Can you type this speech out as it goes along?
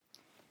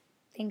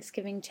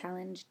Thanksgiving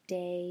Challenge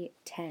Day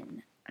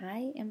 10.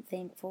 I am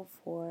thankful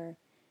for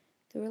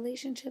the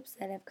relationships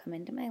that have come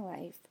into my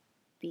life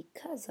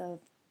because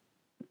of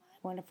my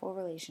wonderful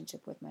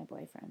relationship with my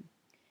boyfriend.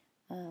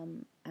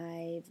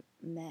 I've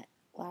met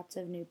lots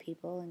of new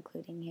people,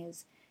 including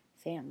his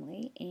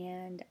family,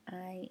 and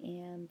I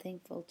am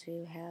thankful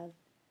to have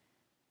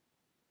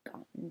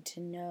gotten to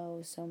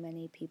know so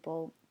many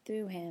people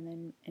through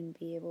him and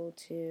be able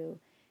to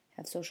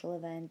have social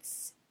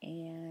events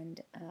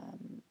and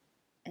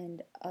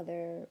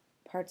other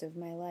parts of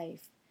my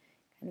life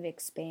kind of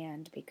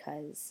expand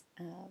because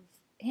of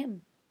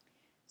him.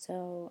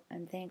 So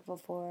I'm thankful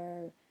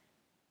for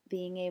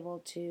being able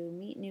to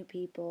meet new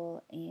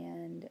people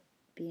and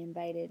be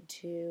invited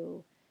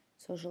to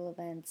social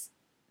events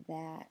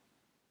that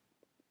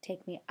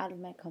take me out of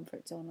my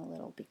comfort zone a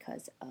little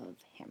because of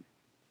him.